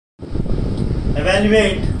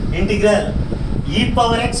evaluate integral e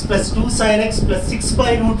power x plus 2 sin x plus 6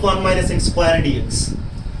 by root 1 minus x square dx.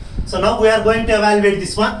 So now we are going to evaluate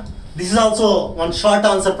this one. This is also one short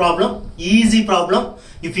answer problem, easy problem.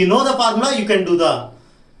 If you know the formula, you can do the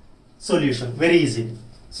solution very easy.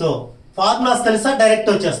 So formulas తెలుసా direct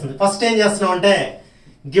వచ్చేస్తుంది. First ఏం చేస్తున్నాం అంటే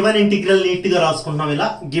given integral neat గా రాసుకుంటున్నాం. ఇలా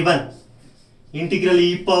given integral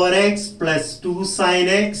e power x plus 2 sin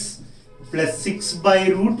x plus 6 by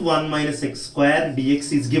root 1 minus x square dx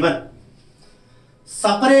is given.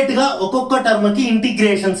 Separate గా ఒక్కొక్క term కి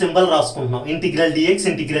integration symbol రాసుకుంటున్నాం. Integral dx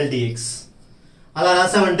integral dx అలా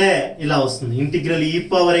రాసామంటే ఇలా వస్తుంది. Integral e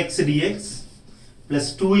power x dx plus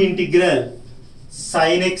 2 integral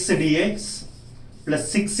sin x dx plus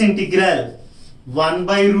 6 integral 1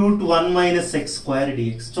 by root 1 minus x square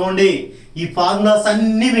dx. చూడండి ఈ formulas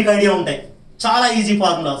అన్ని మీకు ఐడియా ఉంటాయి, చాలా easy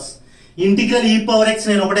formulas. Integral e power x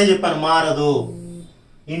నేను ఒకటే చెప్పాను, మారదు.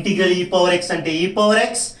 ఇంటిగ్రల్ e పవర్ x అంటే e power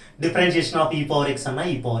x, differentiation of e power x అన్న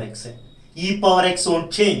e power x. e power x won't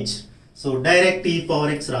change, so direct e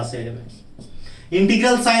power x రాసేయడమే.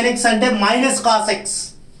 Integral sin x అంటే minus cos x.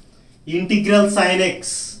 Integral sin x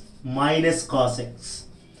minus cos x.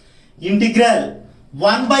 Integral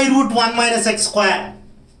 1 by root 1 minus x square,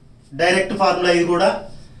 direct formula ఇది కూడా,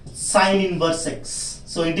 sin inverse x.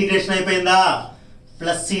 So integration అయిపోయిందా,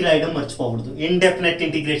 plus c రాయడం మర్చిపోకూడదు. Indefinite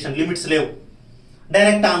integration, limits లేవు,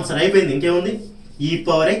 direct answer అయిపోయింది. ఇంకేముంది, e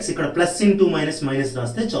power x ఇక్కడ plus into minus minus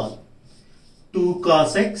రాస్తే చాలు. 2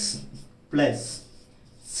 cos x plus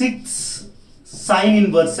 6 sin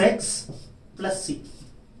inverse x plus c.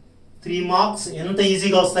 3 marks ఎంత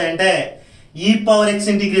ఈజీగా వస్తాయంటే e పవర్ x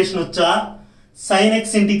ఇంటిగ్రేషన్ వచ్చా, sin x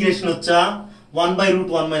ఇంటిగ్రేషన్ వచ్చా, 1 by root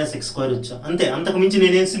 1 minus x square వచ్చా, అంతే. అంతకు మించి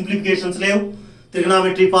నేనేం సింప్లిఫికేషన్స్ లేవు,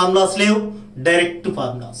 ట్రిగనామెట్రీ ఫార్ములాస్ లేవు, direct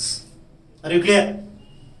formulas. Are you clear?